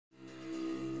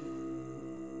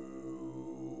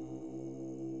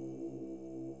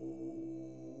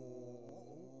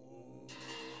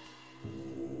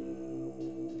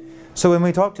So when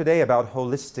we talk today about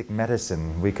holistic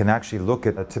medicine, we can actually look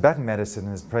at Tibetan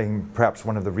medicine as perhaps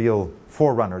one of the real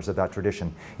forerunners of that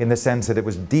tradition, in the sense that it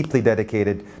was deeply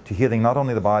dedicated to healing not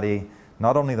only the body,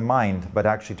 not only the mind, but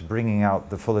actually to bringing out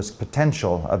the fullest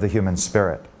potential of the human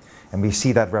spirit. And we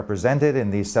see that represented in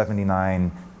these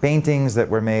 79 paintings that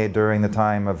were made during the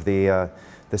time of the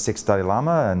 6th Dalai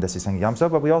Lama and Desisang Gyamtso,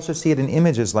 but we also see it in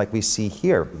images like we see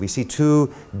here. We see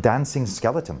two dancing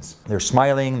skeletons. They're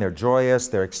smiling, they're joyous,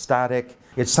 they're ecstatic.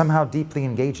 It's somehow deeply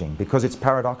engaging because it's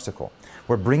paradoxical.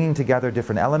 We're bringing together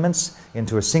different elements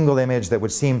into a single image that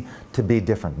would seem to be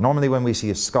different. Normally when we see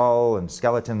a skull and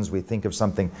skeletons, we think of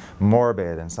something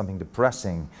morbid and something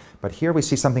depressing, but here we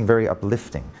see something very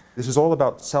uplifting. This is all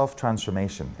about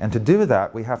self-transformation, and to do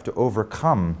that we have to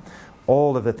overcome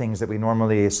all of the things that we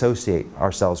normally associate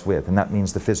ourselves with, and that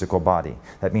means the physical body,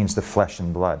 that means the flesh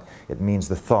and blood, it means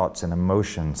the thoughts and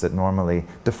emotions that normally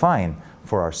define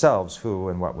for ourselves who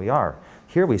and what we are.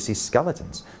 Here we see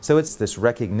skeletons. So it's this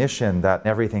recognition that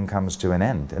everything comes to an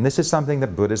end. And this is something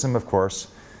that Buddhism, of course,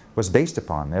 was based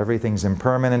upon. Everything's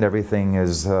impermanent, everything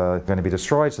is going to be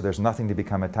destroyed, so there's nothing to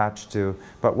become attached to.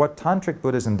 But what Tantric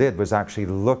Buddhism did was actually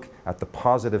look at the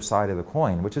positive side of the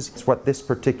coin, which is what this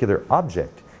particular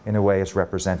object in a way is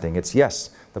representing. It's, yes,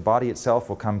 the body itself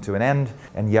will come to an end,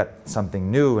 and yet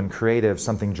something new and creative,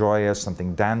 something joyous,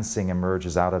 something dancing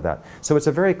emerges out of that. So it's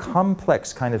a very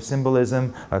complex kind of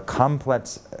symbolism, a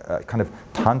complex kind of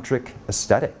tantric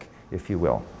aesthetic, if you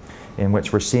will, in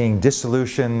which we're seeing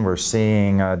dissolution, we're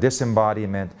seeing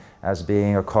disembodiment as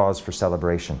being a cause for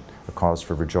celebration, a cause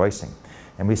for rejoicing.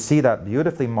 And we see that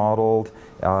beautifully modeled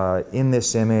in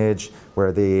this image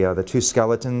where the two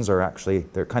skeletons are actually,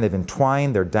 they're kind of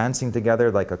entwined, they're dancing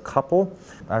together like a couple.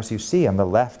 As you see on the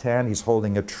left hand, he's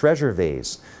holding a treasure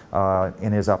vase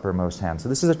in his uppermost hand. So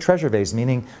this is a treasure vase,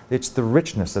 meaning it's the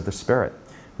richness of the spirit.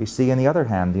 We see in the other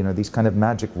hand, you know, these kind of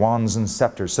magic wands and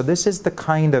scepters. So this is the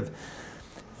kind of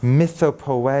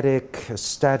mythopoetic,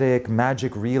 aesthetic,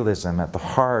 magic realism at the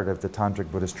heart of the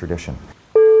Tantric Buddhist tradition.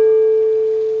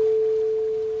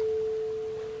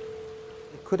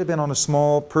 Could have been on a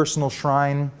small personal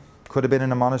shrine, could have been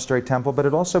in a monastery temple, but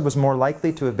it also was more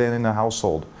likely to have been in a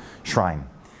household shrine.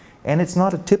 And it's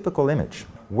not a typical image.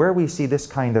 Where we see this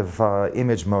kind of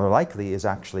image more likely is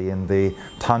actually in the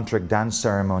tantric dance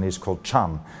ceremonies called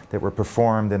Cham that were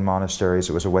performed in monasteries.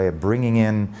 It was a way of bringing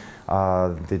in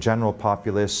the general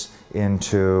populace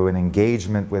into an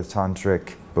engagement with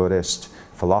tantric Buddhist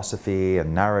philosophy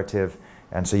and narrative.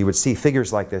 And so you would see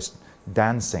figures like this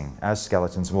dancing as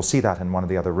skeletons. We'll see that in one of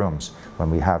the other rooms when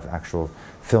we have actual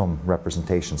film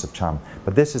representations of Cham.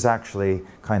 But this is actually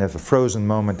kind of a frozen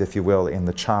moment, if you will, in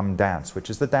the Cham dance,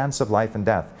 which is the dance of life and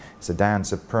death. It's a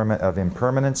dance of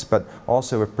impermanence, but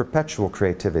also of perpetual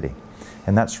creativity.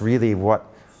 And that's really what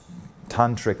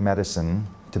tantric medicine,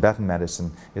 Tibetan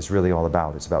medicine, is really all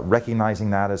about. It's about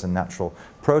recognizing that as a natural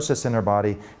process in our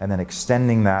body and then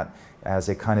extending that as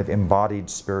a kind of embodied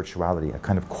spirituality, a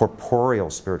kind of corporeal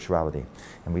spirituality.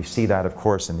 And we see that, of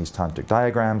course, in these tantric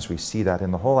diagrams. We see that in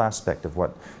the whole aspect of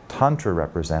what Tantra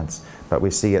represents, but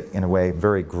we see it in a way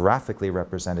very graphically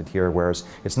represented here, whereas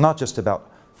it's not just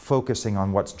about focusing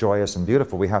on what's joyous and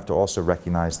beautiful. We have to also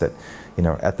recognize that, you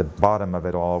know, at the bottom of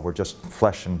it all, we're just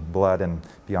flesh and blood, and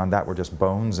beyond that, we're just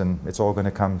bones, and it's all going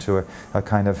to come to a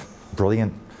kind of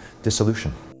brilliant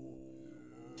dissolution.